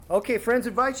Okay, friends,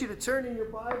 I invite you to turn in your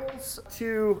Bibles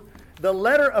to the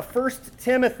letter of 1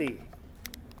 Timothy.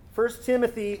 1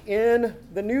 Timothy in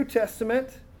the New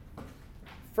Testament.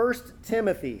 1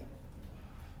 Timothy.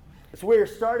 So we're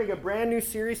starting a brand new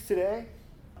series today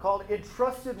called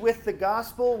Entrusted with the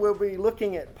Gospel. We'll be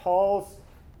looking at Paul's,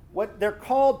 what they're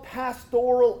called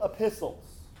pastoral epistles.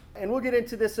 And we'll get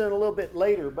into this in a little bit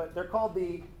later, but they're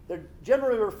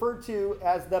generally referred to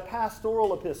as the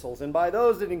pastoral epistles. And by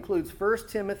those, it includes 1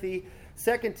 Timothy,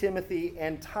 2 Timothy,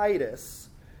 and Titus.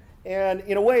 And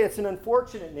in a way, it's an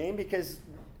unfortunate name because,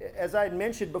 as I had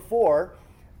mentioned before,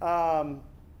 if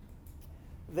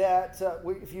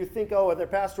you think, they're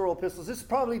pastoral epistles, this is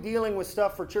probably dealing with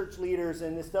stuff for church leaders,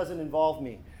 and this doesn't involve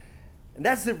me. And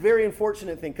that's a very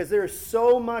unfortunate thing, because there is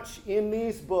so much in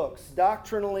these books,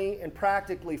 doctrinally and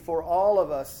practically, for all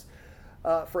of us,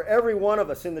 for every one of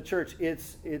us in the church.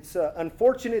 It's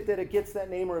unfortunate that it gets that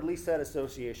name, or at least that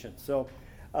association. So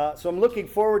I'm looking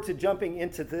forward to jumping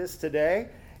into this today.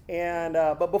 And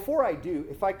but before I do,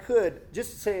 if I could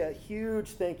just say a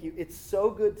huge thank you. It's so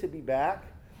good to be back.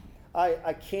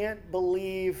 I can't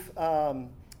believe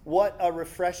what a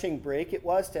refreshing break it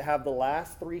was to have the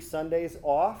last 3 Sundays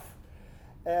off.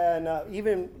 And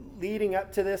even leading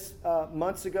up to this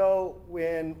months ago,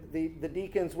 when the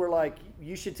deacons were like,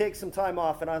 you should take some time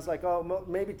off. And I was like,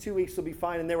 maybe 2 weeks will be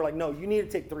fine. And they were like, no, you need to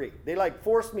take 3. They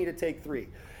forced me to take 3.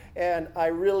 And I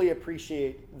really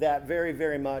appreciate that very,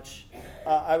 very much.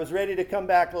 I was ready to come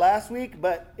back last week,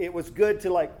 but it was good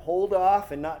to hold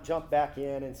off and not jump back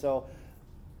in. And so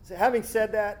having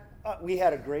said that, we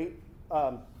had a great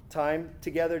time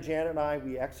together, Janet and I.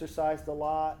 We exercised a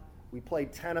lot. We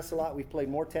played tennis a lot. We've played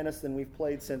more tennis than we've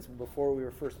played since before we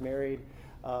were first married.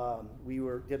 We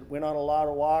went on a lot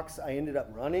of walks. I ended up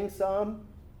running some.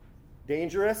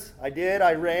 Dangerous. I did.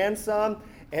 I ran some.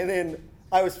 And then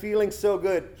I was feeling so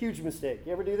good. Huge mistake.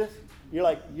 You ever do this? You're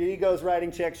like, your ego's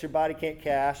writing checks your body can't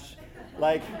cash.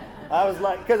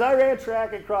 Because I ran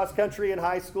track and cross country in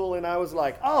high school, and I was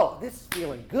like, this is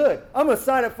feeling good. I'm going to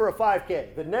sign up for a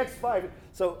 5K. The next 5.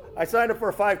 So I signed up for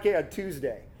a 5K on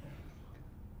Tuesday.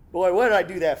 Boy, what did I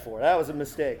do that for? That was a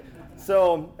mistake.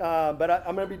 So, but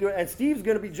I'm going to be doing, and Steve's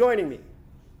going to be joining me.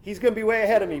 He's going to be way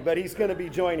ahead of me, but he's going to be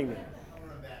joining me.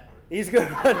 He's going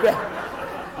to run back.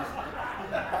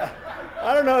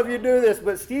 I don't know if you do this,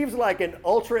 but Steve's like an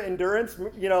ultra endurance.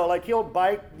 He'll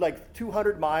bike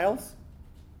 200 miles.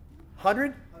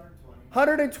 100?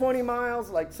 120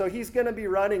 miles. So he's going to be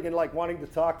running and wanting to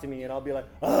talk to me, and I'll be like,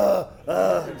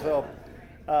 So.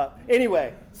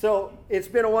 Anyway, so it's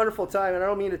been a wonderful time, and I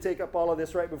don't mean to take up all of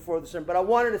this right before the sermon, but I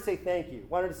wanted to say thank you.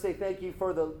 Wanted to say thank you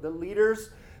for the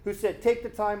leaders who said, take the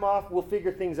time off, we'll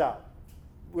figure things out.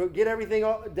 We'll get everything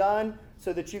done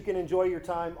so that you can enjoy your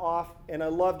time off, and I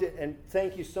loved it, and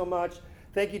thank you so much.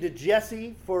 Thank you to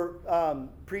Jesse for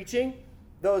preaching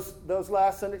those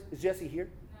last Sundays. Is Jesse here?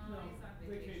 No, he's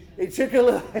on vacation. He took a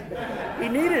little, he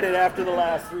needed it after the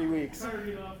last 3 weeks.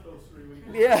 Starting off those 3 weeks.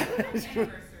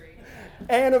 Yeah.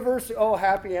 Anniversary. Oh,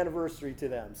 happy anniversary to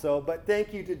them. But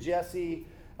thank you to Jesse.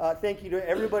 Thank you to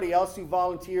everybody else who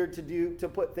volunteered to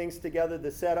put things together, the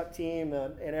setup team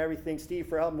and everything. Steve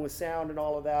for helping with sound and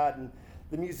all of that, and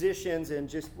the musicians, and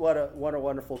just what a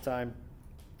wonderful time.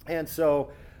 And so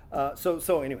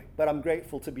anyway, but I'm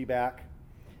grateful to be back.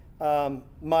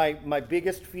 My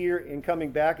biggest fear in coming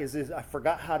back is I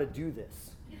forgot how to do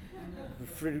this.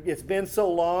 It's been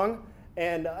so long.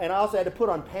 And I also had to put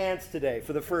on pants today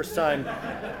for the first time.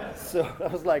 So I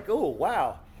was like, oh,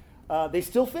 wow. They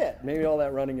still fit. Maybe all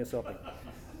that running is helping.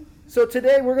 So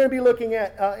today we're going to be looking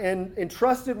at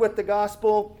Entrusted with the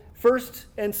Gospel. First,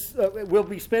 and we'll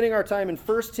be spending our time in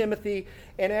 1 Timothy.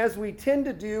 And as we tend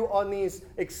to do on these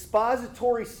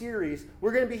expository series,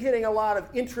 we're going to be hitting a lot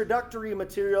of introductory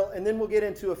material, and then we'll get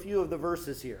into a few of the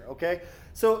verses here, okay?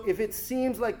 So if it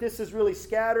seems like this is really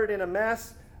scattered in a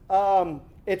mess,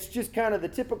 it's just kind of the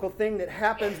typical thing that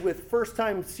happens with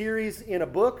first-time series in a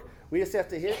book. We just have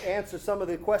to answer some of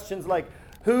the questions like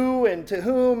who and to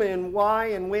whom and why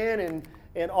and when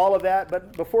and all of that.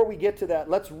 But before we get to that,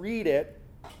 let's read it.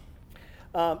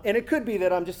 And it could be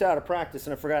that I'm just out of practice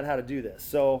and I forgot how to do this.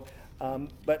 So,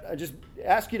 but I just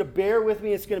ask you to bear with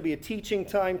me. It's going to be a teaching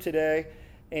time today,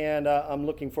 and I'm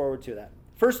looking forward to that.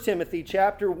 1 Timothy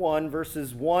chapter 1,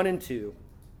 verses 1 and 2.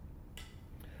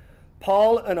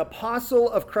 Paul, an apostle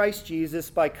of Christ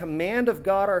Jesus, by command of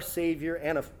God our Savior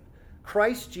and of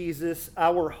Christ Jesus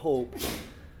our hope,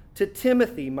 to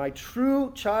Timothy, my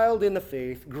true child in the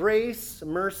faith, grace,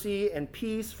 mercy, and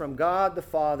peace from God the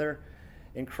Father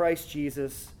and Christ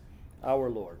Jesus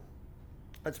our Lord.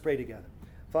 Let's pray together.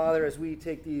 Father, as we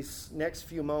take these next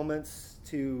few moments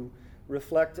to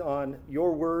reflect on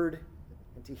your word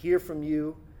and to hear from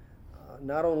you,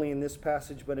 not only in this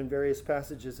passage, but in various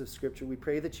passages of Scripture. We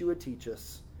pray that you would teach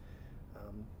us,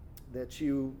 that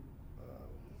you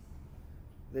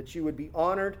would be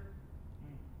honored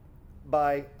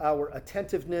by our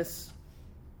attentiveness,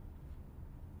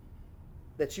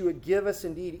 that you would give us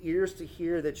indeed ears to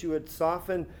hear, that you would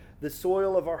soften the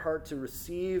soil of our heart to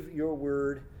receive your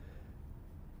word,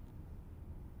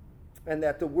 and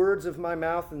that the words of my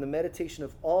mouth and the meditation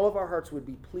of all of our hearts would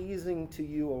be pleasing to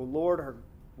you, O Lord, our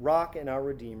rock and our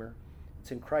Redeemer.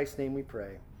 It's in Christ's name we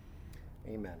pray.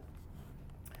 Amen.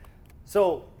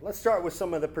 So let's start with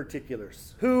some of the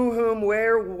particulars. Who, whom,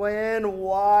 where, when,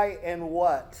 why, and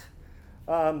what.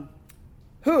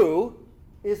 Who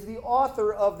is the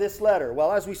author of this letter?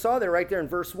 Well, as we saw there right there in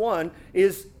verse 1,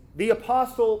 is the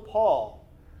Apostle Paul,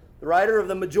 the writer of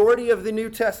the majority of the New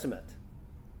Testament.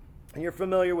 And you're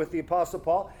familiar with the Apostle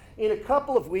Paul. In a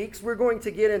couple of weeks, we're going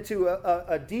to get into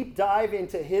a deep dive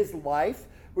into his life.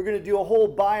 We're going to do a whole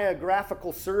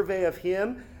biographical survey of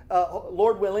him,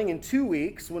 Lord willing, in 2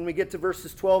 weeks when we get to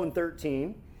verses 12 and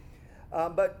 13.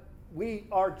 But we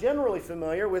are generally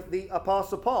familiar with the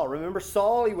Apostle Paul. Remember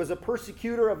Saul? He was a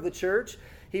persecutor of the church.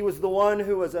 He was the one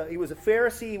who was a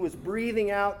Pharisee. He was breathing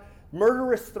out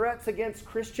murderous threats against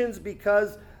Christians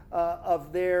because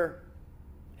of their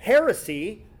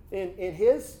heresy in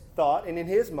his thought and in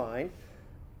his mind,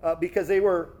 because they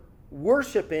were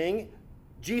worshiping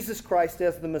Jesus Christ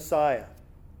as the Messiah.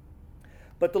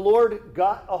 But the Lord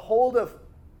got a hold of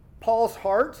Paul's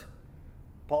heart.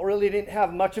 Paul really didn't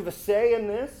have much of a say in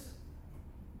this.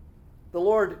 The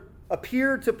Lord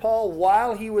appeared to Paul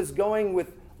while he was going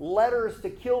with letters to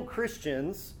kill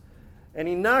Christians, and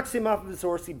he knocks him off of his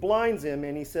horse, he blinds him,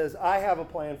 and he says, I have a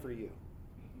plan for you.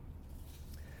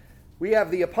 We have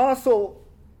the Apostle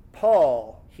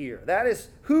Paul here. That is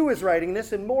who is writing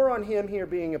this, and more on him here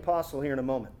being apostle here in a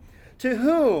moment. To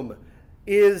whom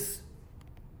is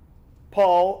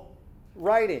Paul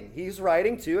writing? He's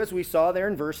writing to, as we saw there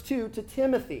in verse 2, to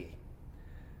Timothy.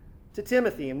 To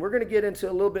Timothy. And we're going to get into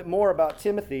a little bit more about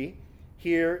Timothy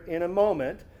here in a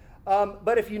moment.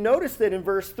 But if you notice that in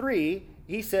verse 3,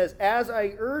 he says, as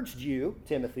I urged you,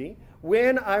 Timothy,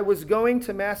 when I was going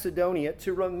to Macedonia,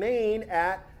 to remain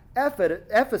at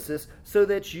Ephesus, so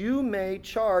that you may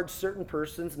charge certain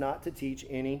persons not to teach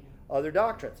any other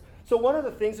doctrines. So one of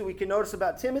the things that we can notice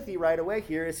about Timothy right away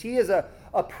here is he is a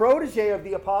protege of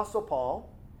the Apostle Paul.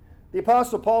 The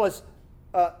Apostle Paul has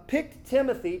picked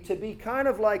Timothy to be kind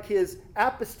of like his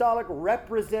apostolic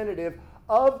representative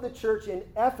of the church in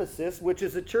Ephesus, which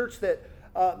is a church that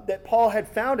Paul had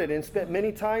founded and spent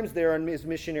many times there on his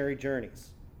missionary journeys.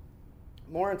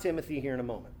 More on Timothy here in a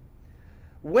moment.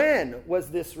 When was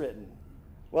this written?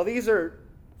 Well, these are,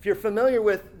 if you're familiar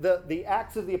with the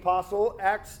Acts of the Apostle,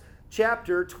 Acts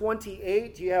chapter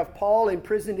 28, you have Paul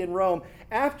imprisoned in Rome.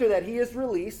 After that, he is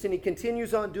released and he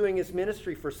continues on doing his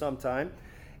ministry for some time.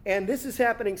 And this is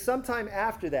happening sometime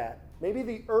after that. Maybe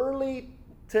the early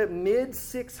to mid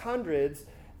 600s,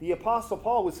 the Apostle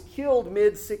Paul was killed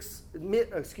mid 60s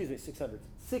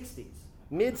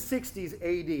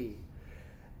AD.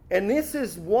 And this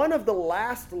is one of the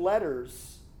last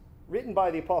letters written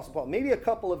by the Apostle Paul, maybe a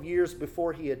couple of years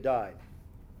before he had died.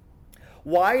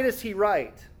 Why does he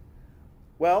write?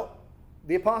 Well,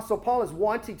 the Apostle Paul is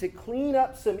wanting to clean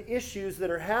up some issues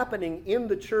that are happening in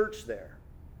the church there.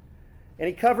 And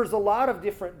he covers a lot of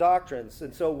different doctrines.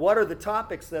 And so what are the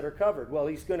topics that are covered? Well,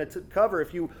 he's going to cover,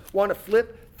 if you want to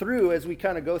flip through as we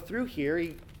kind of go through here,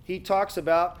 he talks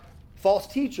about false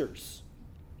teachers.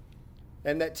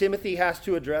 And that Timothy has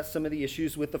to address some of the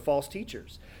issues with the false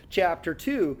teachers. Chapter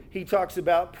 2, he talks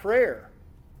about prayer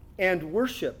and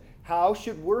worship. How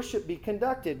should worship be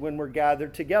conducted when we're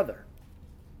gathered together?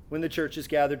 When the church is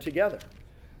gathered together?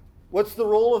 What's the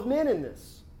role of men in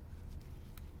this?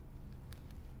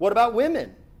 What about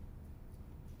women?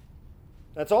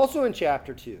 That's also in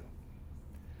chapter 2.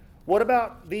 What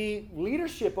about the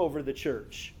leadership over the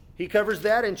church? He covers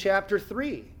that in chapter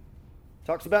 3.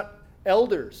 Talks about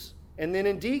elders. And then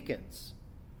in deacons.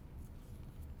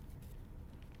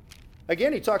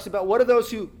 Again, he talks about those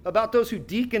who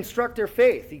deconstruct their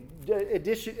faith. He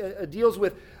deals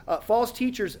with false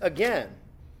teachers again.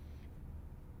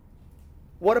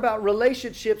 What about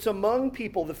relationships among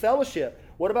people, the fellowship?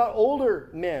 What about older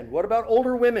men? What about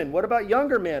older women? What about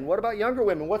younger men? What about younger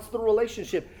women? What's the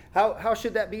relationship? How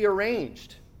should that be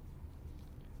arranged?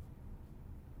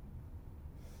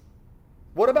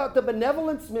 What about the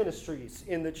benevolence ministries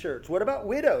in the church? What about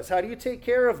widows? How do you take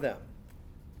care of them?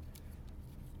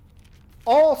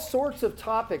 All sorts of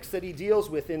topics that he deals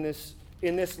with in this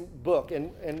in this book,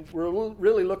 and we're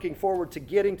really looking forward to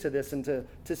getting to this and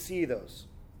to see those.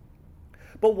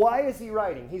 But why is he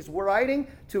writing? He's writing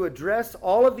to address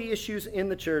all of the issues in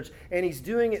the church, and he's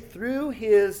doing it through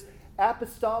his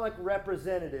apostolic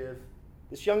representative,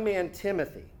 this young man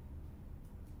Timothy,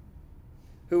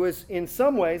 who is in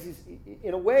some ways,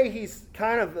 he's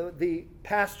kind of the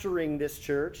pastoring this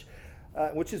church,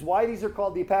 which is why these are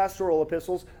called the pastoral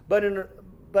epistles,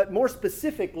 but more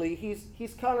specifically,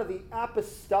 he's kind of the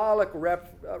apostolic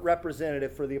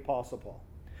representative for the Apostle Paul.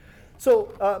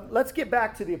 So let's get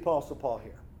back to the Apostle Paul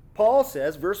here. Paul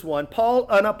says, verse 1, Paul,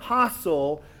 an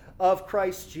apostle of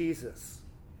Christ Jesus.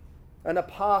 An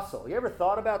apostle. You ever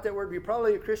thought about that word? You're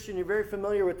probably a Christian. You're very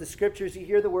familiar with the scriptures. You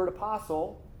hear the word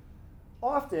apostle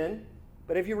often,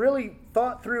 but have you really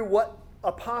thought through what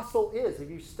apostle is?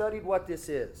 Have you studied what this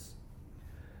is?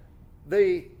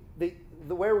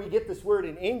 Where we get this word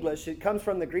in English, it comes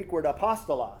from the Greek word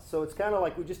apostolos. So it's kind of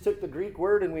like we just took the Greek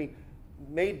word and we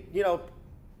made,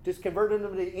 just converted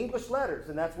them to English letters,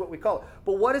 and that's what we call it.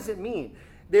 But what does it mean?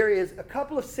 There is a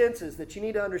couple of senses that you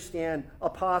need to understand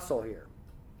apostle here.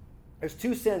 There's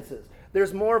two senses.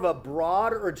 There's more of a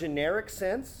broad or generic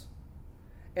sense,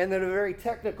 and then a very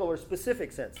technical or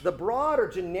specific sense. The broad or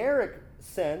generic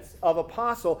sense of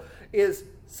apostle is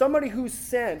somebody who's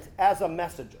sent as a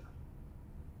messenger.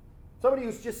 Somebody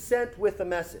who's just sent with a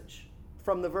message,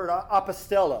 from the verb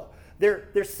apostello.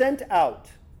 They're sent out.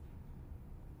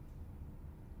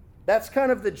 That's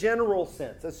kind of the general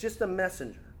sense. That's just a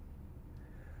messenger.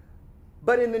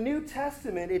 But in the New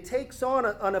Testament, it takes on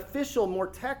an official, more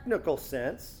technical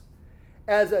sense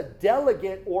as a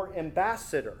delegate or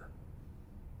ambassador,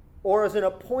 or as an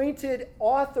appointed,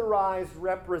 authorized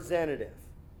representative.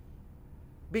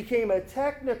 Became a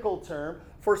technical term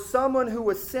for someone who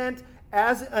was sent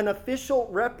as an official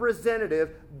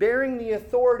representative bearing the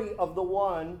authority of the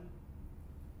one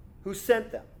who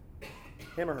sent them,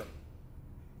 him or her.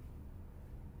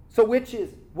 So which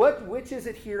is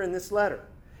it here in this letter?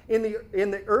 In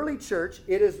the early church,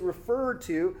 it is referred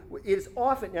to, it is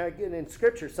often, now again in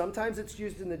Scripture, sometimes it's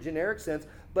used in the generic sense,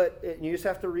 but you just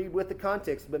have to read with the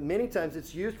context, but many times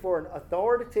it's used for an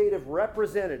authoritative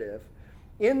representative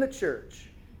in the church.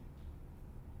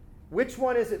 Which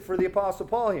one is it for the Apostle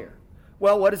Paul here?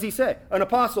 Well, what does he say? An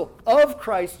apostle of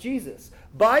Christ Jesus,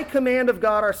 by command of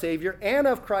God our Savior, and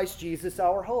of Christ Jesus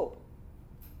our hope.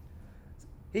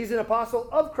 He's an apostle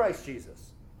of Christ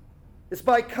Jesus. It's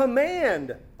by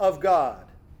command of God.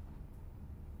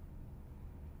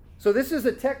 So this is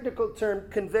a technical term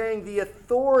conveying the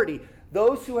authority.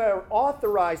 Those who are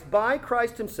authorized by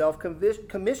Christ himself,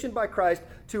 commissioned by Christ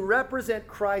to represent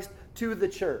Christ to the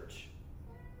church.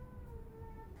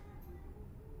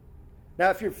 Now,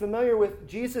 if you're familiar with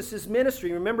Jesus'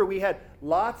 ministry, remember we had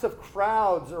lots of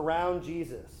crowds around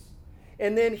Jesus.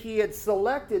 And then he had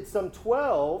selected some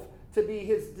 12 to be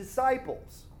his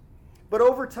disciples. But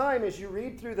over time, as you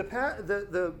read through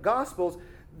the Gospels,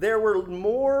 there were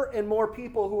more and more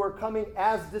people who are coming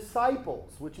as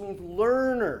disciples, which means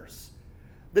learners.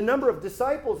 The number of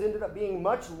disciples ended up being a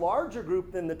much larger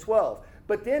group than the 12.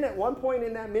 But then at one point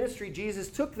in that ministry, Jesus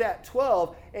took that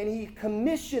 12 and he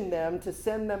commissioned them to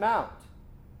send them out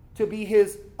to be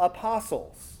his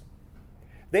apostles.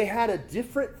 They had a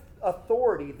different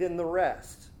authority than the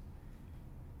rest.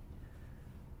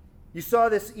 You saw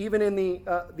this even in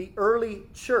the early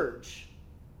church.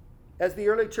 As the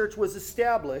early church was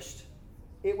established,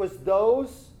 it was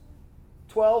those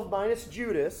 12 minus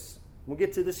Judas, we'll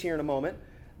get to this here in a moment,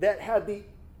 that had the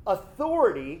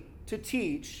authority to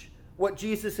teach what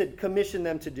Jesus had commissioned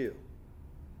them to do.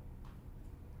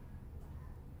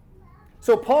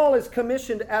 So Paul is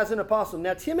commissioned as an apostle.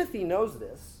 Now Timothy knows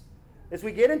this. As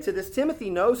we get into this, Timothy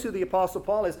knows who the Apostle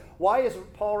Paul is. Why is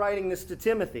Paul writing this to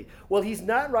Timothy? Well, he's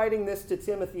not writing this to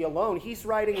Timothy alone. He's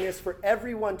writing this for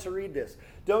everyone to read this.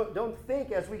 Don't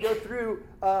think as we go through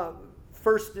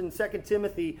 1st and 2nd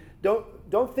Timothy,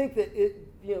 don't think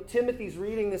that Timothy's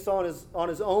reading this on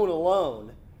his own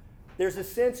alone. There's a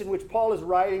sense in which Paul is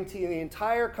writing to the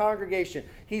entire congregation.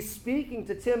 He's speaking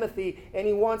to Timothy, and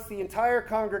he wants the entire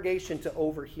congregation to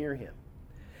overhear him.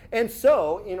 And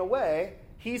so, in a way,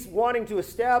 he's wanting to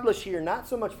establish here, not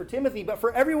so much for Timothy, but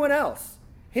for everyone else,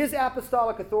 his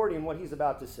apostolic authority in what he's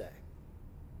about to say.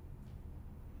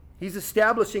 He's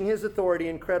establishing his authority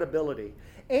and credibility.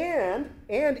 And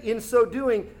in so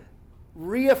doing,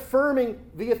 reaffirming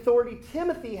the authority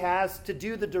Timothy has to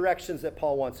do the directions that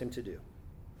Paul wants him to do.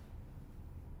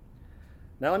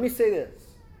 Now let me say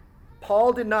this.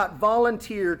 Paul did not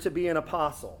volunteer to be an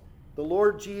apostle. The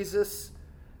Lord Jesus,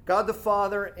 God the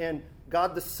Father, and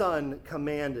God the Son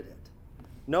commanded it.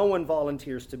 No one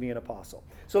volunteers to be an apostle.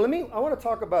 So I want to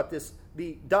talk about this,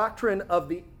 the doctrine of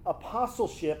the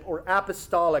apostleship or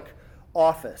apostolic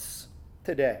office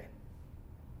today.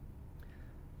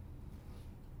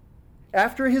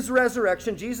 After his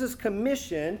resurrection, Jesus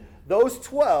commissioned those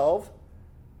 12,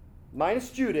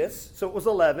 minus Judas, so it was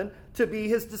 11, to be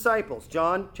his disciples.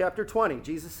 John chapter 20,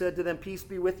 Jesus said to them, "Peace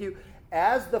be with you.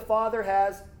 As the Father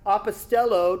has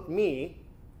apostelloed me,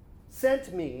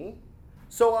 sent me,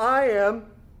 so I am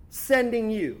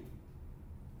sending you."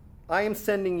 I am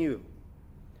sending you.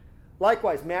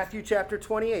 Likewise, Matthew chapter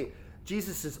 28,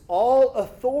 Jesus says, "All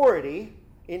authority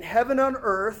in heaven and on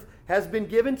earth has been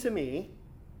given to me."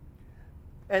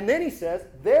 And then he says,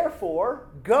 "Therefore,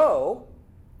 go."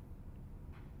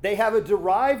 They have a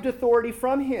derived authority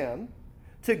from him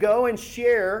to go and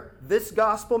share this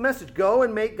gospel message. Go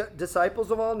and make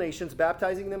disciples of all nations,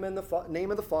 baptizing them in the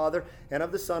name of the Father and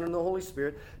of the Son and the Holy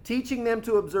Spirit, teaching them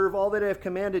to observe all that I have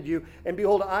commanded you. And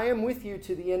behold, I am with you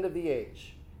to the end of the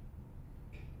age.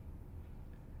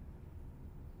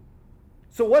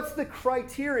 So what's the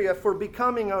criteria for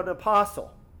becoming an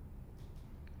apostle?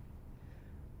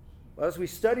 Well, as we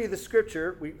study the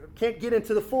scripture, we can't get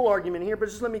into the full argument here, but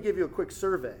just let me give you a quick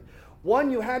survey.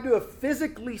 One, you had to have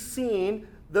physically seen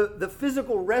the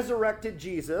physical resurrected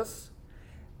Jesus,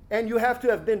 and you have to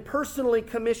have been personally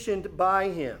commissioned by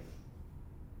him.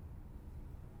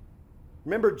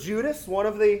 Remember Judas, one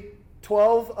of the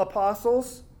 12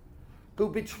 apostles, who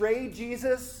betrayed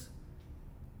Jesus,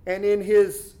 and in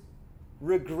his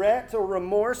regret or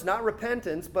remorse, not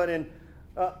repentance, but in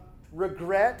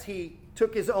regret, he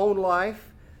took his own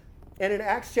life. And in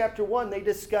Acts chapter 1, they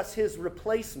discuss his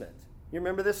replacement. You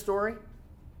remember this story?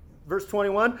 Verse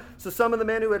 21. "So some of the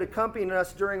men who had accompanied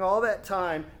us during all that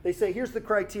time," they say, here's the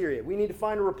criteria. We need to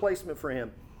find a replacement for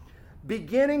him.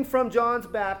 "Beginning from John's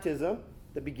baptism,"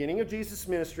 the beginning of Jesus'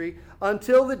 ministry,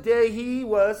 "until the day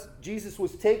Jesus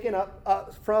was taken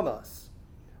up from us.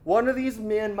 One of these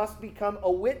men must become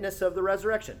a witness of the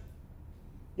resurrection."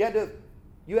 You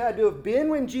had to have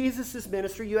been in Jesus'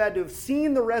 ministry. You had to have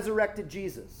seen the resurrected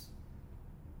Jesus.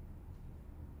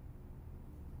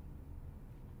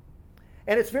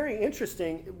 And it's very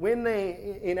interesting when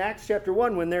in Acts chapter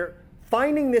 1, when they're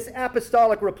finding this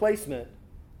apostolic replacement,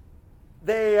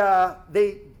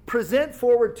 they present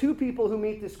forward two people who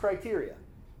meet this criteria.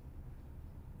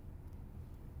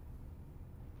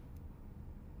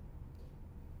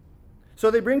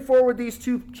 So they bring forward these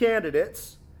two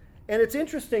candidates. And it's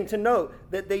interesting to note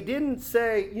that they didn't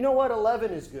say, you know what,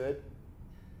 11 is good.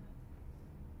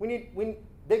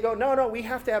 They go, no, we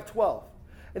have to have 12.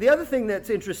 And the other thing that's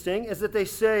interesting is that they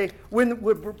say, when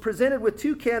we're presented with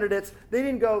two candidates, they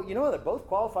didn't go, you know what, they're both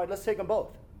qualified, let's take them both.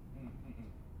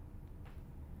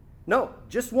 No,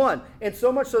 just one. And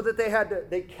so much so that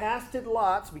they casted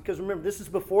lots, because remember, this is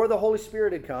before the Holy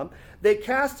Spirit had come. They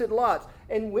casted lots.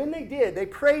 And when they did, they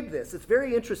prayed this. It's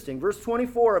very interesting. Verse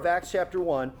 24 of Acts chapter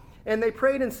 1. "And they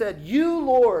prayed and said, 'You,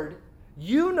 Lord,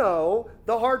 you know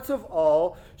the hearts of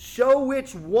all. Show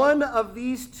which one of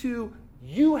these two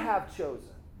you have chosen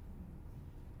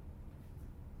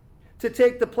to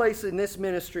take the place in this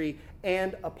ministry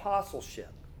and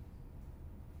apostleship.'"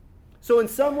 So in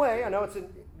some way, I know it's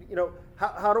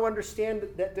how to understand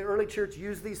that the early church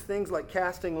used these things like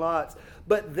casting lots,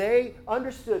 but they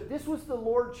understood this was the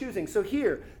Lord choosing. So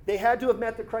here, they had to have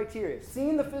met the criteria,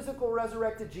 seen the physical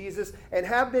resurrected Jesus, and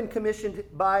have been commissioned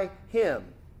by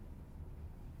him.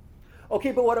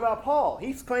 Okay, but what about Paul?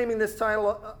 He's claiming this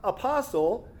title,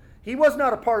 apostle. He was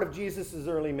not a part of Jesus'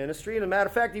 early ministry. As a matter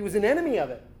of fact, he was an enemy of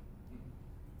it.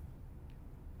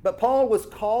 But Paul was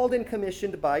called and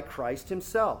commissioned by Christ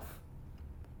himself.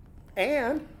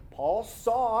 And Paul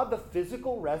saw the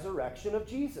physical resurrection of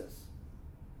Jesus.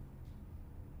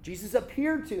 Jesus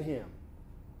appeared to him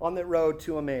on the road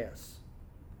to Emmaus.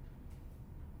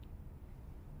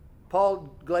 Paul,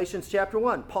 Galatians chapter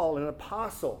 1, Paul, an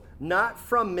apostle, not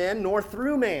from men nor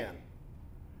through man.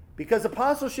 Because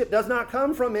apostleship does not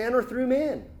come from man or through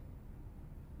men,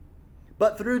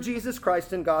 but through Jesus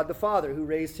Christ and God the Father, who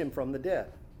raised him from the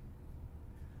dead.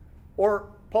 Or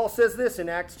Paul says this in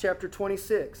Acts chapter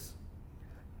 26.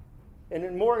 And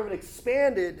in more of an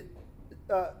expanded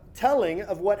telling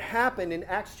of what happened in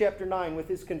Acts chapter 9 with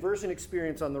his conversion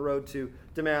experience on the road to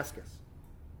Damascus.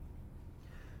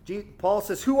 Paul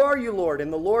says, "Who are you, Lord?"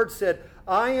 And the Lord said,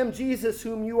 "I am Jesus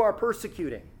whom you are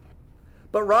persecuting.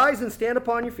 But rise and stand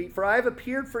upon your feet, for I have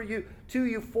appeared to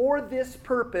you for this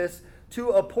purpose,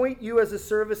 to appoint you as a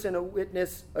servant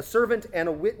and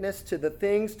a witness to the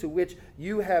things to which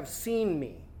you have seen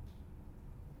me,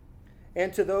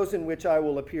 and to those in which I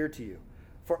will appear to you.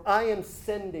 For I am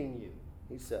sending you,"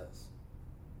 he says.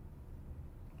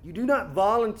 You do not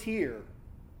volunteer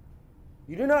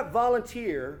You do not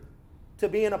volunteer to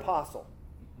be an apostle.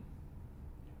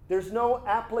 There's no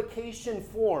application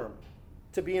form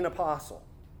to be an apostle.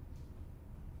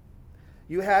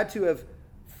 You had to have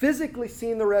physically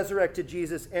seen the resurrected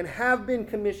Jesus and have been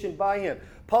commissioned by him.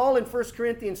 Paul in 1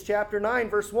 Corinthians chapter 9,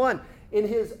 verse 1, in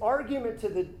his argument to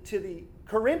the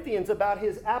Corinthians about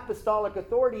his apostolic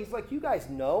authority, he's like, you guys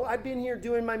know, I've been here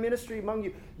doing my ministry among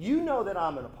you. You know that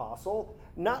I'm an apostle,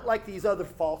 not like these other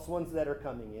false ones that are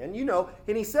coming in. You know,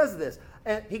 and he says this,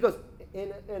 and he goes,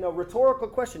 in a rhetorical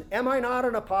question, am I not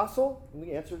an apostle? And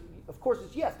the answer, of course,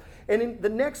 is yes. And in the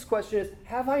next question is,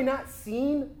 have I not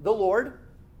seen the Lord?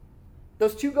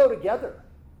 Those two go together.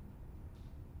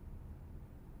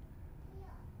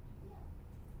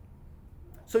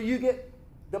 So you get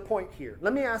the point here.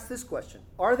 Let me ask this question.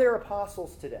 Are there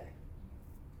apostles today?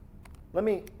 Let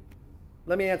me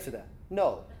answer that.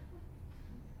 No.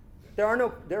 There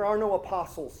are no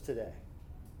apostles today.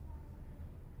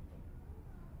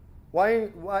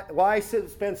 Why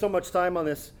spend so much time on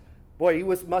this? Boy, he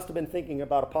must have been thinking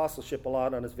about apostleship a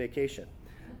lot on his vacation.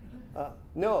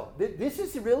 No, this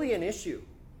is really an issue.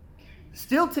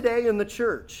 Still today in the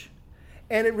church.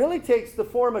 And it really takes the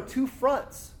form of two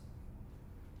fronts.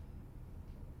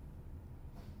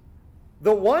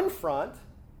 The one front,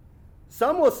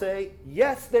 some will say,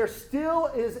 yes, there still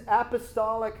is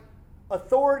apostolic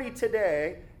authority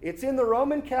today. It's in the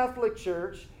Roman Catholic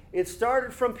Church. It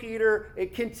started from Peter.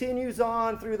 It continues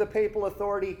on through the papal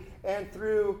authority and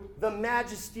through the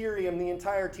magisterium, the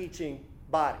entire teaching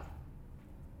body.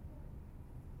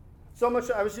 So much,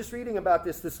 I was just reading about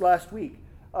this last week,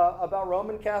 about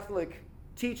Roman Catholic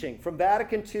teaching from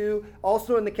Vatican II,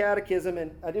 also in the Catechism,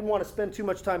 and I didn't want to spend too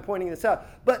much time pointing this out,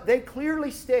 but they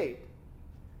clearly state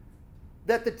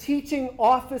that the teaching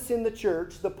office in the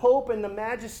church, the Pope and the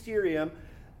magisterium,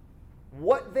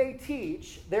 what they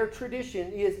teach, their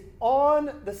tradition, is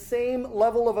on the same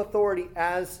level of authority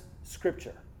as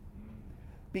Scripture,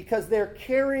 because they're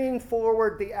carrying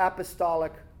forward the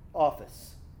apostolic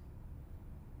office.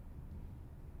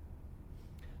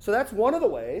 So that's one of the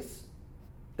ways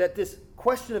that this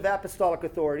question of apostolic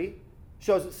authority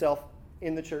shows itself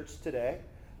in the church today.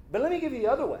 But let me give you the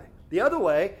other way. The other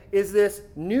way is this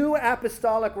New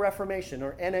Apostolic Reformation,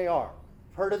 or NAR.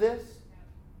 Heard of this?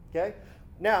 Okay.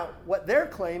 Now, what they're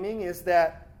claiming is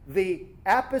that the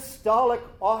apostolic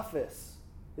office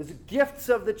is gifts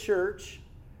of the church,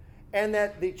 and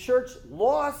that the church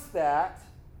lost that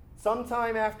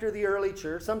sometime after the early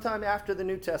church, sometime after the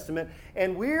New Testament,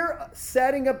 and we're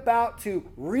setting about to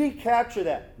recapture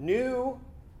that new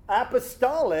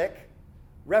apostolic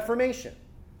reformation.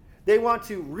 They want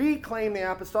to reclaim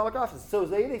the apostolic office. So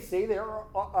they say there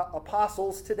are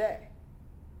apostles today.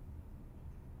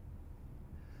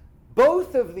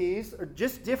 Both of these are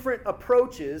just different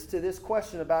approaches to this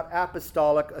question about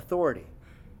apostolic authority.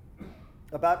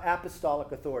 About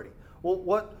apostolic authority.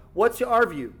 Well, what's our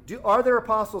view? Are there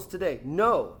apostles today?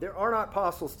 No, there are not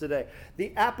apostles today.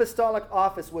 The apostolic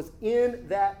office was in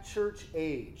that church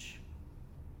age.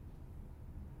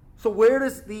 So where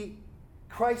does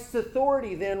Christ's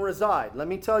authority then reside? Let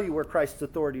me tell you where Christ's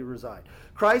authority resides.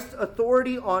 Christ's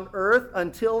authority on earth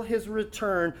until his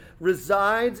return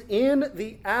resides in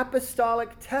the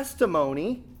apostolic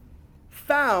testimony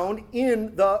found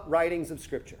in the writings of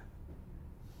Scripture.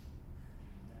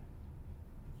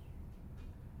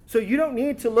 So you don't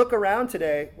need to look around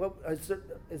today. Well, is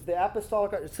the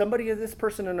apostolic, is this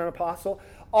person an apostle?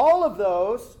 All of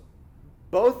those,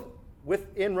 both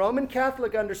within Roman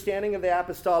Catholic understanding of the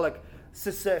apostolic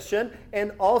succession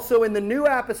and also in the New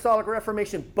Apostolic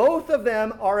Reformation, both of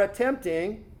them are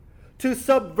attempting to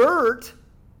subvert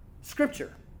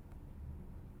Scripture.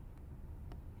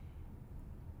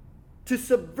 To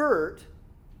subvert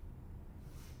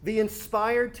the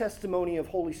inspired testimony of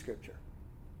Holy Scripture.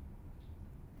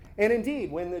 And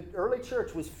indeed, when the early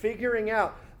church was figuring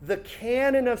out the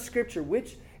canon of Scripture,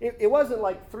 which it wasn't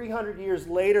like 300 years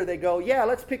later they go, yeah,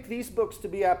 let's pick these books to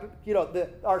be,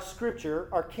 our Scripture,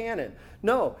 our canon.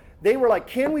 No, they were like,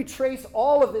 can we trace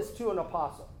all of this to an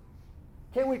apostle?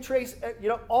 Can we trace,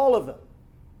 all of them?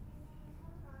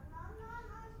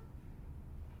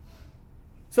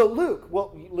 So Luke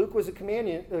was a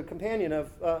companion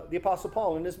of the Apostle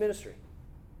Paul in his ministry.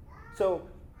 So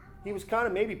he was kind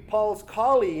of maybe Paul's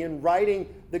colleague in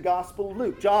writing the Gospel of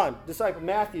Luke. John, disciple.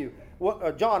 Matthew,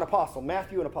 John, apostle.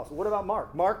 Matthew, an apostle. What about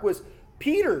Mark? Mark was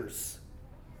Peter's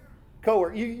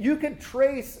co-worker. You could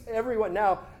trace everyone.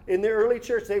 Now, in the early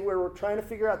church, they were trying to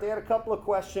figure out, they had a couple of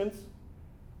questions,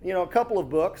 a couple of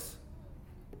books.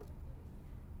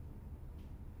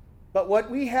 But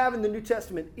what we have in the New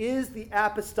Testament is the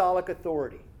apostolic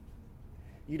authority.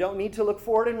 You don't need to look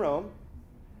for it in Rome.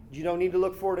 You don't need to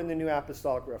look for it in the New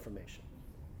Apostolic Reformation.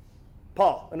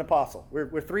 Paul, an apostle.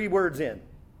 We're 3 words in.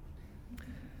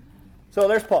 So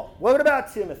there's Paul. What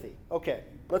about Timothy? Okay,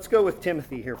 let's go with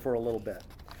Timothy here for a little bit.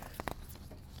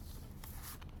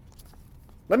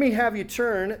 Let me have you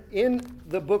turn in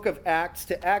the book of Acts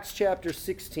to Acts chapter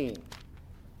 16.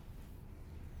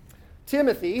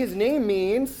 Timothy, his name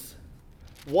means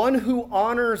one who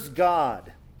honors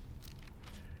God.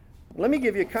 Let me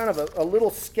give you kind of a little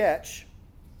sketch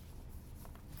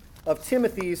of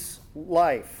Timothy's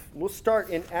life. We'll start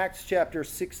in Acts chapter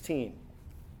 16,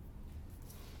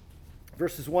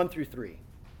 verses 1 through 3.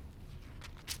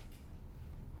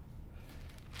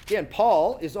 Again,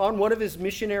 Paul is on one of his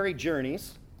missionary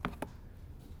journeys.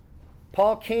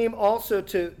 Paul came also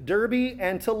to Derbe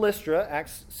and to Lystra,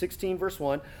 Acts 16, verse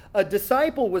 1. A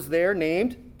disciple was there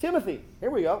named Timothy. Here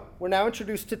we go. We're now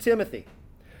introduced to Timothy.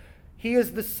 He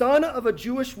is the son of a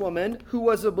Jewish woman who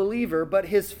was a believer, but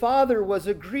his father was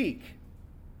a Greek.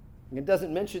 It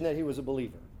doesn't mention that he was a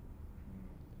believer.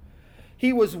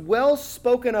 He was well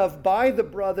spoken of by the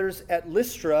brothers at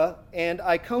Lystra and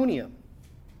Iconium.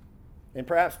 And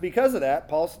perhaps because of that,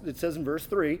 it says in verse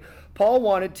 3, Paul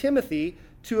wanted Timothy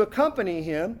to accompany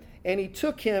him, and he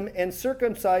took him and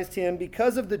circumcised him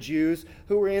because of the Jews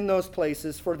who were in those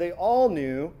places, for they all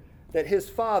knew that his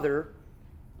father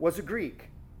was a Greek.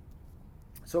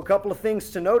 So a couple of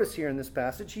things to notice here in this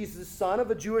passage. He's the son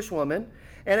of a Jewish woman,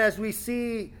 and as we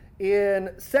see in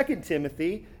 2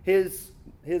 Timothy, his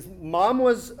mom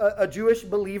was a Jewish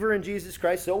believer in Jesus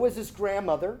Christ. So was his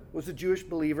grandmother, was a Jewish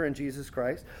believer in Jesus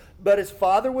Christ. But his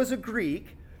father was a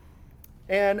Greek,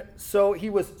 and so he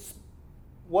was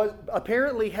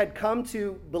apparently had come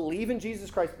to believe in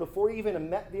Jesus Christ before he even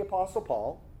met the Apostle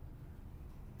Paul.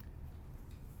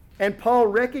 And Paul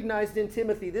recognized in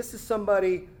Timothy, this is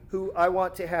somebody who I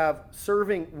want to have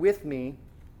serving with me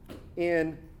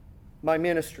in my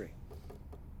ministry.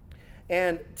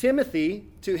 And Timothy,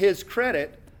 to his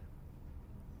credit,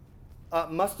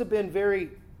 must have been very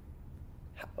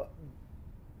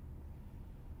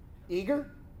eager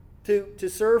to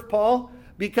serve Paul,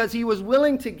 because he was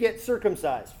willing to get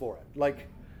circumcised for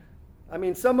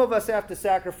it. Some of us have to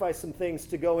sacrifice some things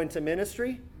to go into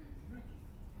ministry.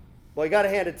 Well, you got to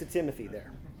hand it to Timothy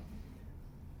there.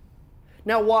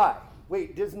 Now, why?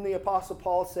 Wait, doesn't the Apostle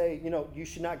Paul say, you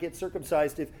should not get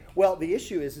circumcised if... Well, the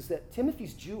issue is that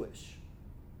Timothy's Jewish.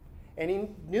 And he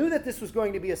knew that this was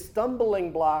going to be a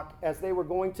stumbling block as they were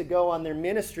going to go on their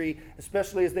ministry,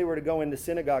 especially as they were to go into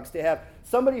synagogues, to have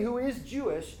somebody who is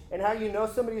Jewish. And how you know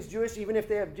somebody is Jewish, even if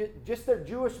they have just their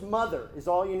Jewish mother, is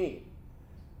all you need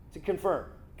to confirm.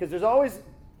 Because there's always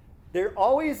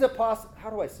a how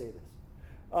do I say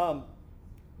this?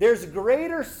 There's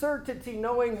greater certainty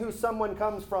knowing who someone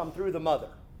comes from through the mother,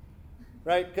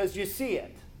 right? Because you see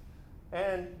it,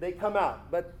 and they come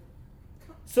out.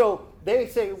 So they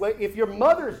say, well, if your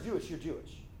mother's Jewish, you're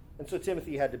Jewish. And so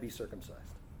Timothy had to be circumcised.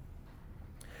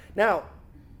 Now,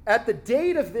 at the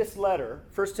date of this letter,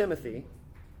 1 Timothy,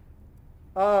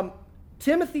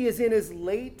 Timothy is in his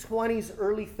late 20s,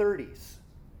 early 30s.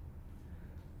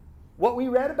 What we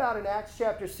read about in Acts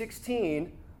chapter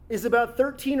 16 is about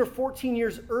 13 or 14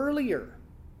 years earlier.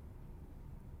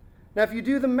 Now, if you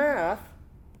do the math,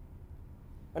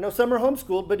 I know some are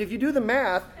homeschooled, but if you do the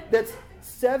math, that's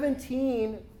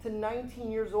 17 to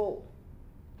 19 years old.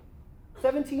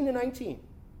 17 to 19.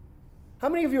 How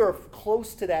many of you are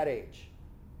close to that age?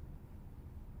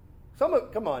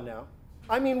 Come on now.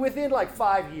 Within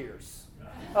 5 years.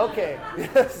 Okay.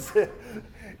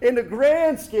 In the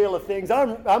grand scale of things,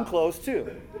 I'm close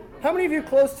too. How many of you are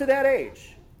close to that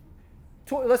age?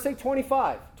 Let's say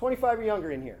 25. 25 or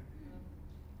younger in here.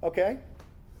 Okay?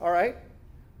 All right.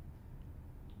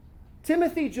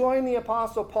 Timothy joined the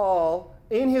Apostle Paul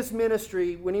in his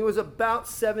ministry when he was about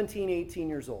 17, 18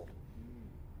 years old.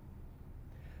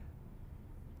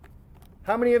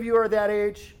 How many of you are that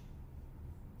age?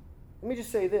 Let me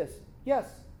just say this. Yes,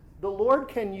 the Lord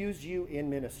can use you in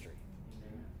ministry.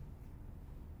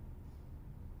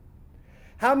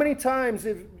 How many times,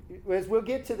 as we'll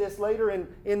get to this later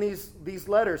in these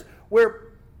letters, where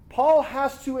Paul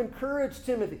has to encourage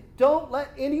Timothy, don't let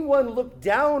anyone look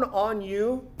down on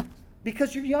you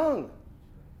because you're young.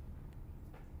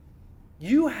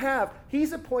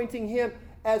 He's appointing him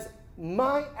as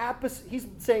he's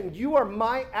saying, you are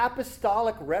my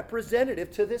apostolic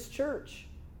representative to this church.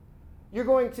 You're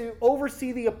going to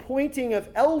oversee the appointing of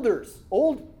elders,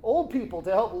 old people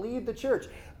to help lead the church.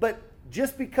 But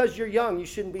just because you're young, you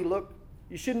shouldn't be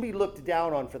looked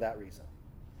down on for that reason.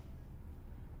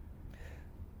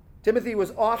 Timothy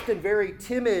was often very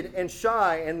timid and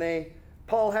shy, and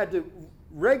Paul had to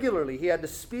regularly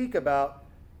speak about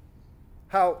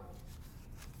how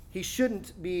he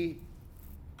shouldn't be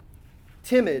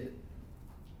timid,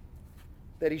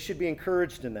 that he should be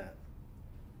encouraged in that.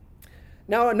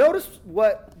 Now, notice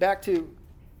back to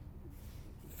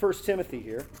 1 Timothy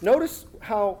here. Notice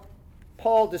how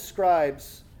Paul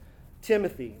describes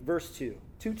Timothy, verse 2.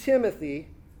 To Timothy,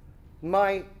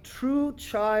 my true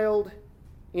child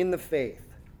in the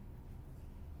faith.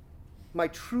 My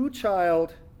true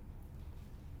child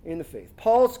in the faith.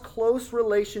 Paul's close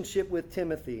relationship with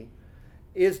Timothy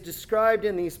is described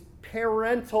in these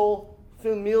parental,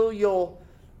 familial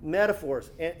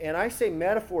metaphors. And I say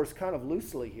metaphors kind of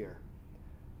loosely here.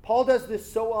 Paul does this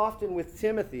so often with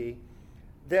Timothy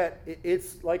that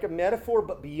it's like a metaphor,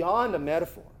 but beyond a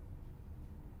metaphor.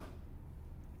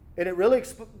 And it really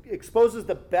exposes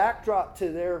the backdrop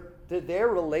to their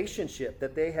relationship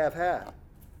that they have had.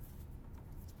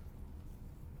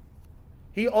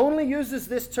 He only uses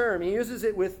this term. He uses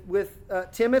it with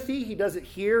Timothy. He does it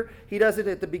here. He does it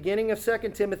at the beginning of 2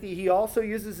 Timothy. He also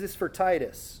uses this for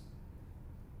Titus.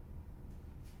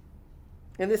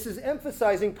 And this is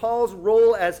emphasizing Paul's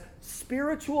role as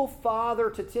spiritual father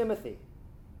to Timothy.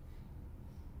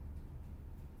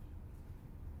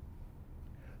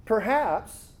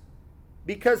 Perhaps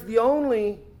because the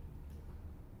only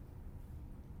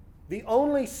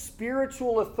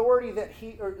spiritual authority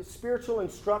or spiritual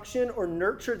instruction or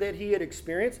nurture that he had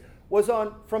experienced was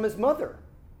from his mother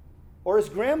or his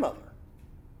grandmother.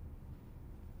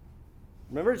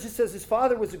 Remember, it just says his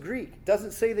father was a Greek. It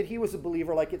doesn't say that he was a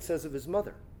believer like it says of his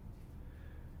mother.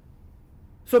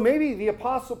 So maybe the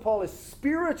Apostle Paul is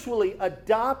spiritually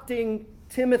adopting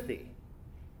Timothy.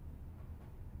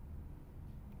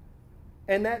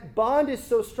 And that bond is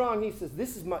so strong, he says,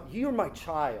 you're my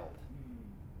child.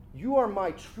 You are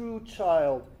my true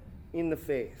child in the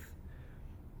faith.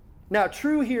 Now,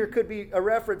 true here could be a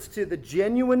reference to the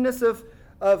genuineness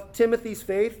of Timothy's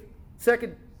faith.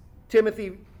 2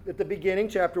 Timothy, at the beginning,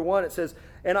 chapter 1, it says,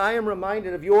 and I am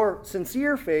reminded of your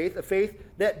sincere faith, a faith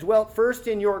that dwelt first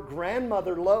in your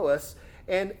grandmother Lois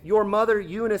and your mother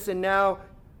Eunice, and now,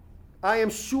 I am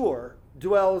sure,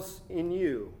 dwells in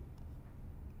you.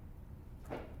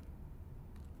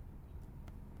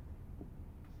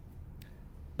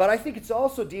 But I think it's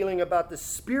also dealing about the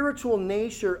spiritual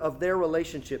nature of their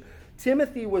relationship.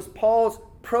 Timothy was Paul's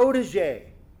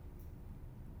protege,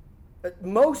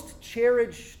 most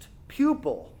cherished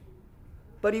pupil,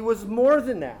 but he was more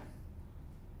than that.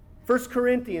 1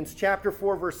 Corinthians chapter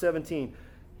 4, verse 17.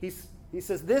 He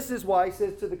says, this is why, he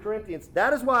says to the Corinthians,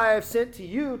 that is why I have sent to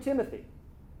you Timothy.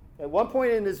 At one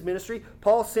point in his ministry,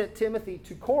 Paul sent Timothy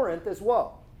to Corinth as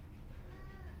well.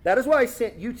 That is why I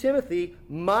sent you, Timothy,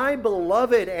 my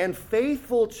beloved and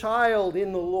faithful child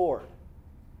in the Lord,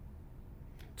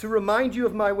 to remind you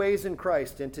of my ways in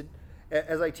Christ and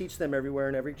as I teach them everywhere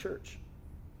in every church.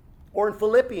 Or in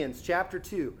Philippians chapter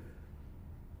 2,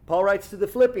 Paul writes to the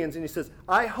Philippians and he says,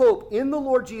 I hope in the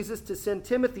Lord Jesus to send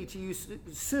Timothy to you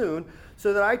soon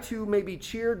so that I too may be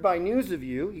cheered by news of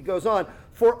you. He goes on,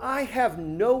 for I have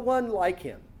no one like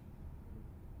him,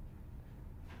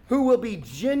 who will be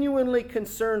genuinely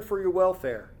concerned for your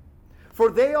welfare.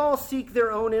 For they all seek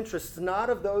their own interests, not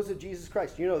of those of Jesus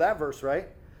Christ. You know that verse, right?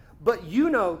 But you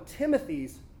know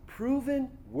Timothy's proven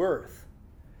worth.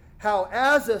 How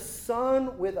as a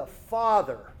son with a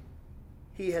father,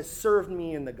 he has served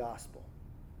me in the gospel.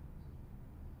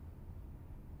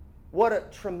 What a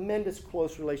tremendous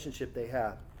close relationship they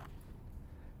have.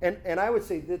 And I would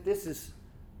say that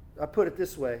I put it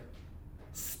this way,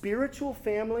 spiritual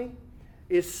family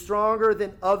is stronger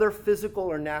than other physical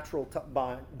or natural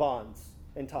bonds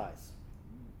and ties.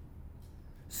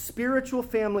 Spiritual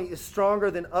family is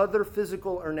stronger than other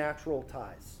physical or natural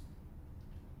ties.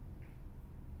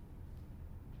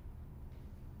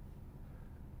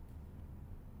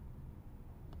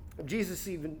 Jesus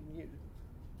even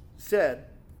said,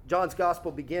 John's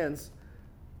gospel begins,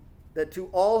 that to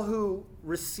all who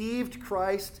received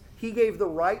Christ, he gave the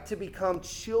right to become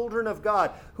children of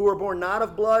God, who are born not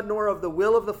of blood, nor of the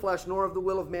will of the flesh, nor of the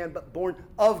will of man, but born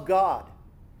of God.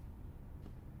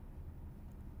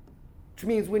 Which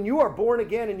means when you are born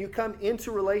again and you come into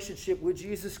relationship with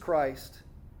Jesus Christ,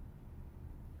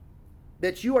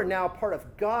 that you are now part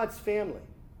of God's family.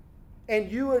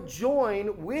 And you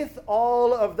join with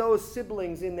all of those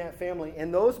siblings in that family.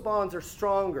 And those bonds are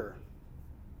stronger,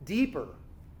 deeper,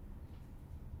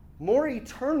 more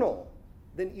eternal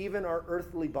than even our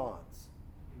earthly bonds.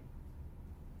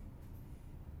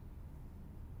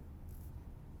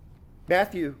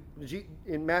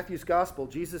 In Matthew's gospel,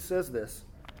 Jesus says this.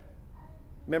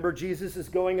 Remember, Jesus is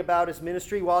going about his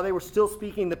ministry. While they were still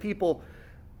speaking, the people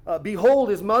Behold,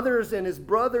 his mothers and his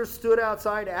brothers stood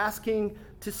outside asking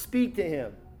to speak to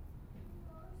him.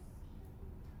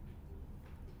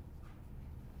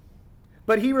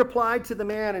 But he replied to the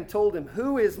man and told him,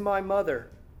 Who is my mother?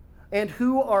 And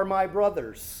who are my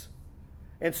brothers?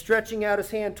 And stretching out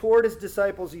his hand toward his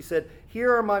disciples, he said,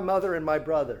 Here are my mother and my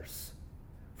brothers.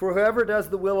 For whoever does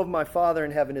the will of my Father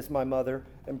in heaven is my mother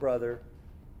and brother,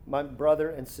 my brother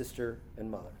and sister and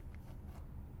mother.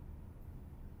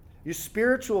 Your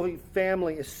spiritual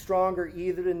family is stronger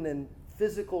even than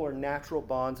physical or natural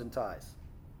bonds and ties.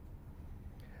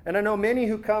 And I know many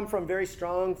who come from very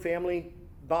strong family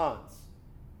bonds.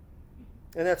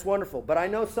 And that's wonderful. But I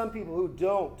know some people who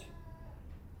don't,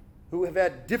 who have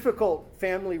had difficult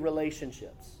family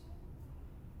relationships.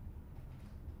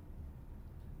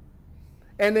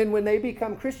 And then when they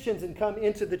become Christians and come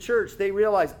into the church, they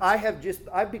realize,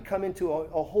 I've become into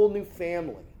a whole new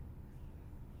family.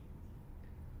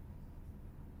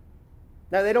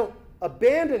 Now, they don't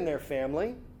abandon their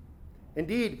family.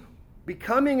 Indeed,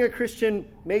 becoming a Christian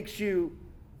makes you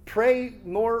pray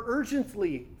more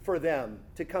urgently for them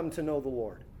to come to know the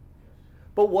Lord.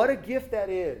 But what a gift that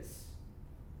is,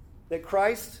 that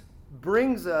Christ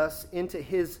brings us into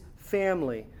his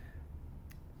family.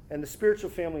 And the spiritual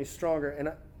family is stronger.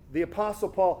 And the Apostle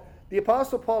Paul,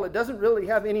 it doesn't really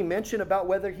have any mention about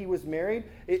whether he was married.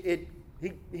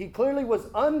 He clearly was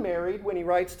unmarried when he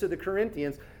writes to the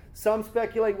Corinthians. Some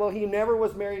speculate, well, he never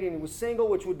was married and he was single,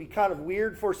 which would be kind of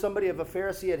weird for somebody of a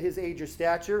Pharisee at his age or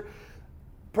stature.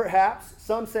 Perhaps.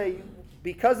 Some say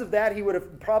because of that he would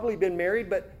have probably been married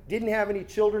but didn't have any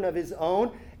children of his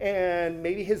own, and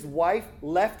maybe his wife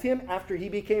left him after he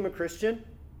became a Christian.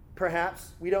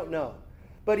 Perhaps. We don't know.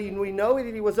 But we know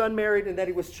that he was unmarried and that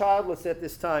he was childless at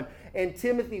this time. And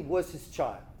Timothy was his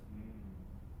child,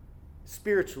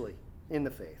 spiritually in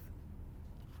the faith.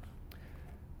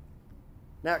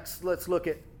 Next, let's look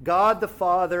at God the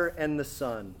Father and the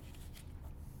Son.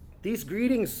 These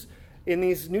greetings in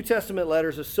these New Testament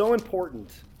letters are so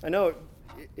important. I know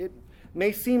it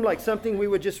may seem like something we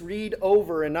would just read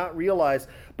over and not realize.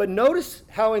 But notice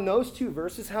how in those two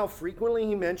verses, how frequently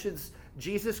he mentions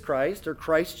Jesus Christ or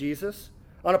Christ Jesus.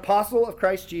 An apostle of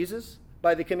Christ Jesus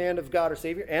by the command of God our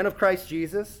Savior and of Christ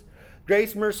Jesus.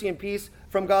 Grace, mercy, and peace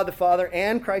from God the Father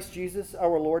and Christ Jesus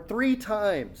our Lord. 3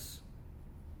 times.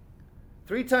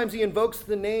 3 times he invokes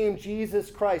the name Jesus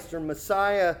Christ or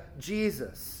Messiah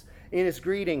Jesus in his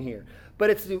greeting here. But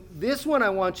it's this one I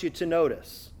want you to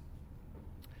notice.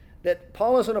 That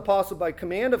Paul is an apostle by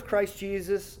command of Christ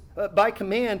Jesus, by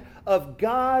command of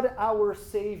God our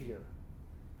Savior.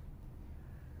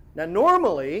 Now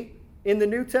normally, in the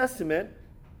New Testament,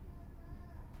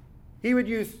 he would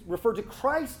refer to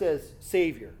Christ as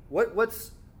Savior.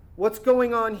 What's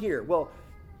going on here? Well,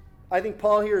 I think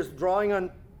Paul here is drawing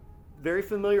on very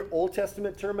familiar Old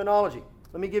Testament terminology.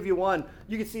 Let me give you one.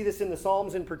 You can see this in the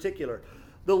Psalms in particular.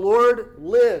 The Lord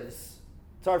lives.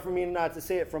 It's hard for me not to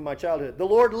say it from my childhood. The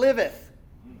Lord liveth,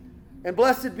 and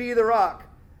blessed be the rock,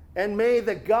 and may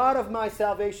the God of my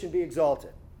salvation be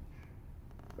exalted.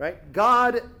 Right?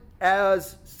 God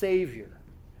as Savior.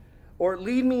 Or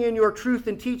lead me in your truth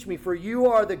and teach me, for you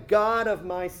are the God of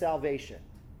my salvation.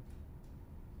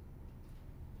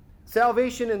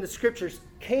 Salvation in the Scriptures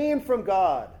came from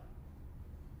God.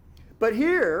 But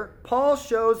here, Paul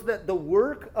shows that the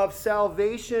work of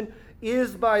salvation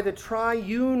is by the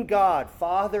triune God,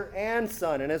 Father and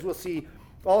Son, and as we'll see,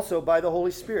 also by the Holy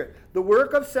Spirit. The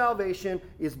work of salvation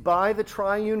is by the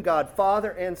triune God,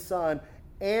 Father and Son,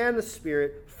 and the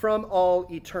Spirit from all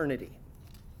eternity.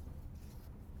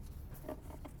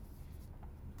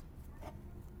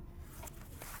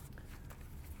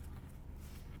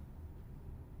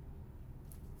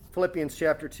 Philippians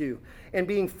chapter 2. And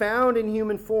being found in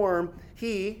human form,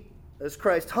 he, as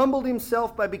Christ, humbled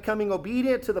himself by becoming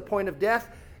obedient to the point of death,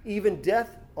 even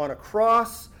death on a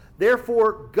cross.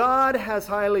 Therefore, God has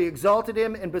highly exalted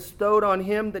him and bestowed on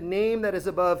him the name that is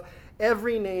above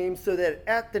every name, so that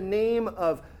at the name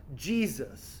of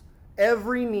Jesus,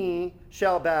 every knee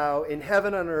shall bow in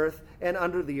heaven and earth and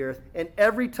under the earth, and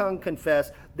every tongue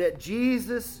confess that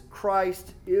Jesus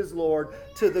Christ is Lord,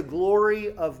 to the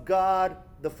glory of God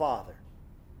the Father.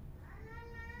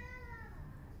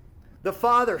 The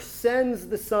Father sends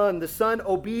the Son. The Son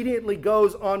obediently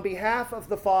goes on behalf of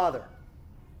the Father.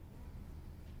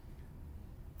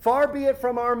 Far be it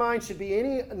from our mind should be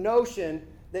any notion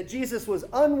that Jesus was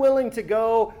unwilling to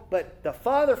go, but the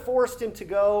Father forced him to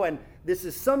go, and this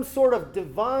is some sort of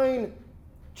divine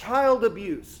child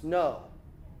abuse. No.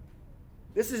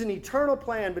 This is an eternal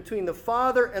plan between the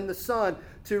Father and the Son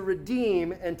to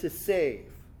redeem and to save.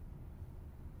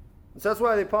 So that's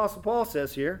why the Apostle Paul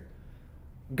says here,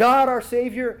 God our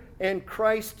Savior and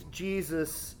Christ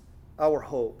Jesus our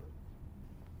hope.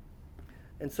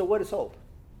 And so what is hope?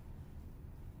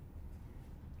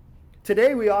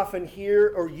 Today we often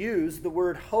hear or use the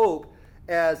word hope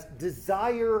as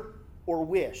desire or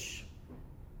wish.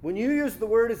 When you use the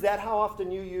word, is that how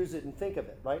often you use it and think of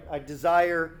it, right? I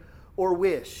desire or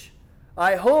wish.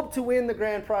 I hope to win the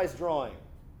grand prize drawing.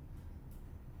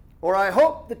 Or I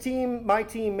hope my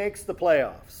team makes the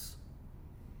playoffs.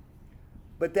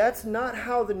 But that's not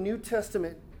how the New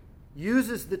Testament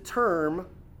uses the term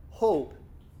hope,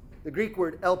 the Greek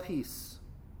word elpis.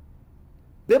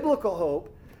 Biblical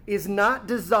hope is not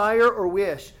desire or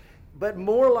wish, but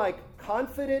more like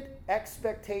confident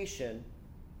expectation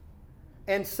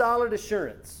and solid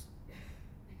assurance.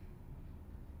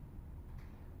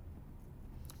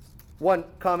 One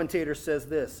commentator says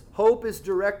this: hope is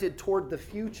directed toward the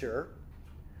future.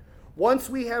 Once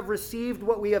we have received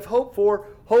what we have hoped for,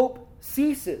 hope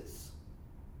ceases.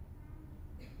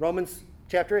 Romans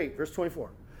chapter 8, verse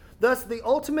 24. Thus, the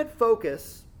ultimate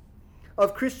focus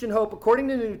of Christian hope, according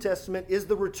to the New Testament, is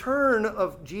the return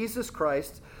of Jesus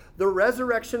Christ, the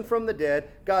resurrection from the dead,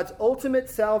 God's ultimate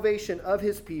salvation of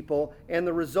his people, and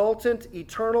the resultant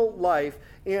eternal life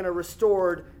in a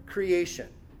restored creation.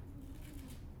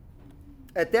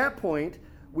 At that point,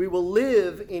 we will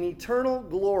live in eternal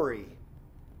glory,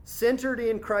 centered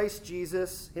in Christ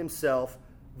Jesus himself,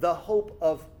 the hope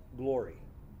of glory.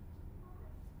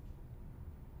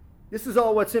 This is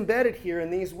all what's embedded here in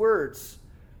these words.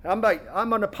 I'm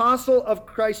an apostle of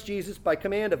Christ Jesus by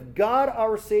command of God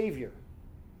our Savior,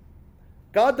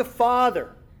 God the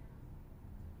Father,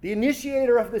 the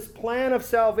initiator of this plan of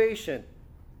salvation,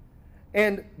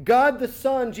 and God the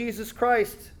Son, Jesus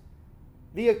Christ,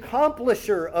 the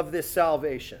accomplisher of this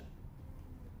salvation,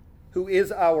 who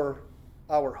is our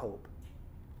hope.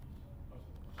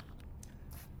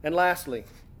 And lastly,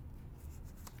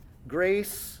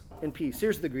 grace and peace.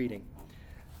 Here's the greeting.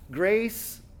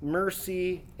 Grace,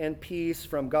 mercy, and peace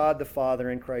from God the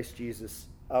Father and Christ Jesus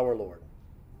our Lord.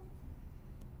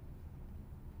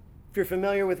 If you're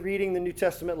familiar with reading the New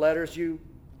Testament letters, you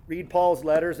read Paul's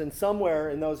letters, and somewhere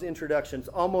in those introductions,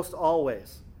 almost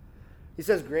always, he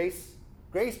says grace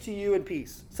to you and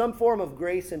peace. Some form of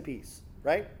grace and peace,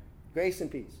 right? Grace and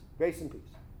peace. Grace and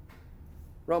peace.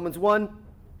 Romans 1,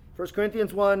 1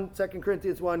 Corinthians 1, 2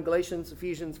 Corinthians 1, Galatians,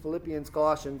 Ephesians, Philippians,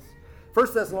 Colossians,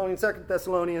 1 Thessalonians, 2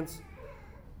 Thessalonians,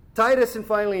 Titus and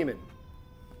Philemon.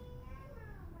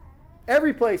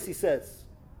 Every place he says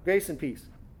grace and peace.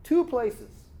 Two places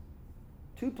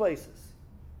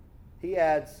he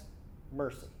adds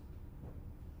mercy.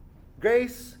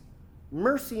 Grace,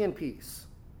 mercy, and peace.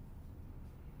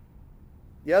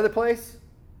 The other place,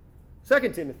 2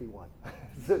 Timothy 1.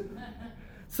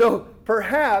 So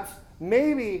perhaps,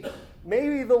 maybe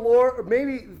the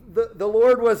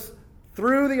Lord was,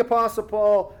 through the Apostle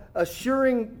Paul,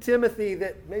 assuring Timothy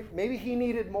that maybe he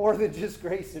needed more than just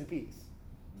grace and peace.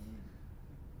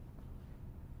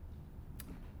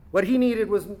 What he needed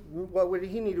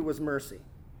was mercy.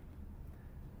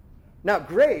 Now,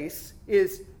 grace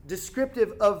is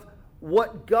descriptive of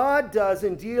what God does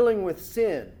in dealing with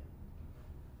sin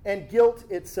and guilt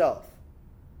itself.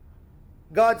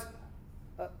 God's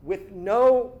with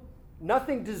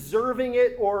nothing deserving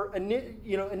it or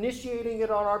initiating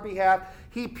it on our behalf.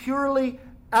 He purely,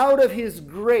 out of his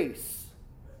grace,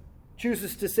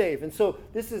 chooses to save. And so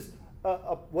this is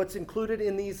what's included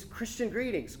in these Christian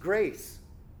greetings. Grace.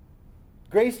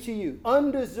 Grace to you.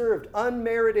 Undeserved,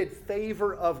 unmerited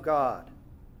favor of God.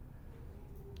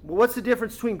 Well, what's the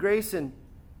difference between grace and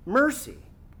mercy?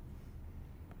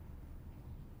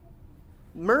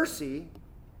 Mercy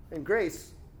and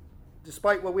grace,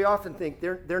 despite what we often think,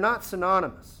 they're not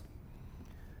synonymous.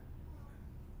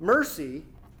 Mercy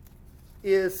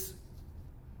is,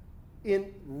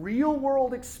 in real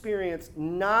world experience,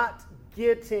 not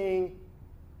getting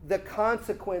the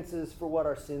consequences for what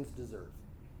our sins deserve.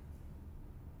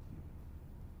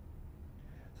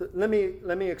 So let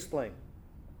me explain.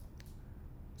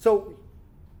 So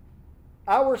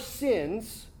our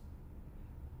sins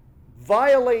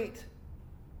violate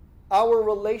our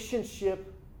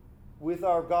relationship with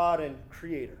our God and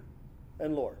Creator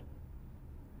and Lord.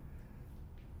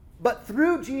 But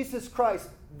through Jesus Christ,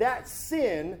 that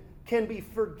sin can be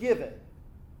forgiven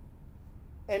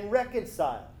and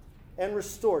reconciled and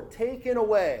restored, taken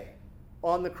away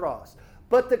on the cross.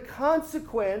 But the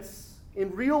consequence in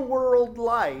real world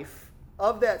life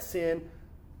of that sin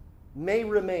may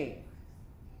remain.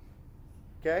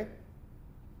 Okay?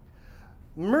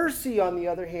 Mercy, on the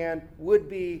other hand, would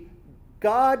be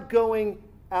God going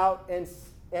out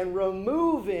and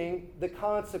removing the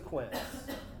consequence.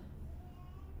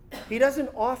 He doesn't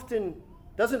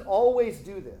always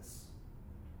do this,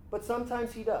 but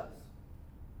sometimes he does.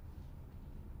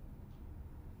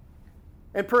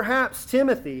 And perhaps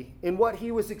Timothy, in what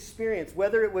he was experiencing,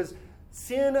 whether it was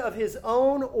sin of his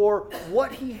own or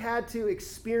what he had to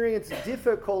experience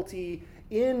difficulty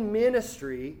in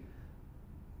ministry,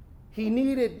 he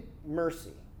needed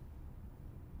mercy.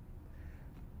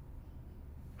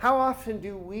 How often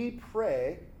do we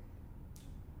pray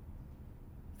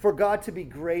for God to be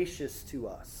gracious to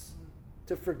us,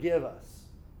 to forgive us?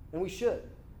 And we should.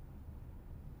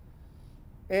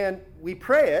 And we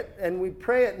pray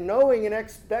it knowing and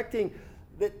expecting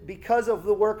that because of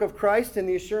the work of Christ and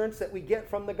the assurance that we get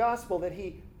from the gospel, that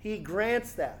He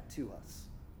grants that to us.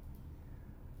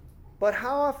 But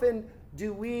how often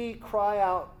do we cry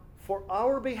out for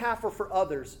our behalf or for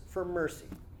others for mercy?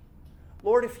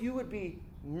 Lord, if you would be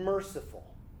merciful.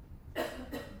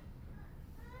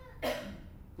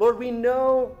 Lord, we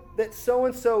know that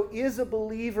so-and-so is a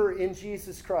believer in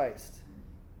Jesus Christ,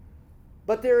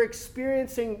 but they're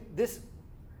experiencing this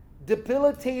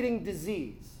debilitating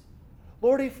disease.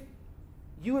 Lord, if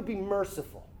you would be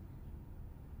merciful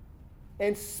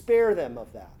and spare them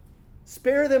of that.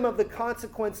 Spare them of the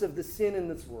consequence of the sin in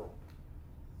this world.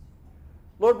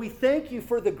 Lord, we thank you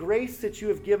for the grace that you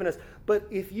have given us, but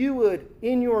if you would,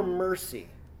 in your mercy,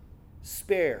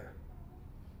 spare.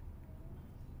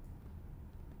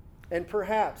 And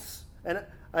perhaps, and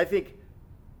I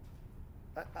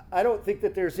don't think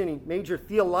that there's any major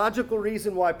theological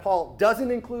reason why Paul doesn't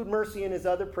include mercy in his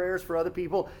other prayers for other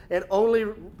people and only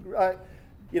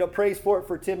prays for it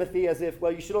for Timothy as if,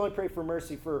 well, you should only pray for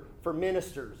mercy for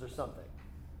ministers or something.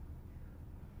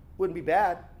 Wouldn't be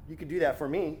bad. You could do that for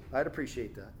me. I'd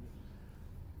appreciate that.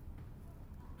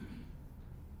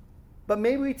 But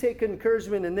maybe we take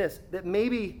encouragement in this, that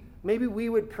maybe we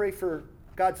would pray for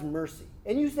God's mercy.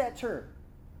 And use that term.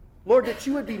 Lord, that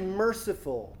you would be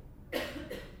merciful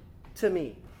to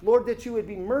me. Lord, that you would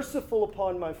be merciful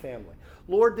upon my family.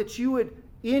 Lord, that you would,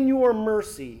 in your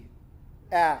mercy,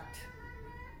 act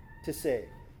to save.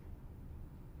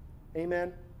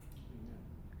 Amen?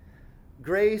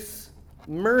 Grace,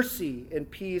 mercy, and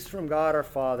peace from God our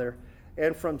Father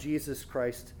and from Jesus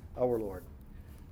Christ our Lord.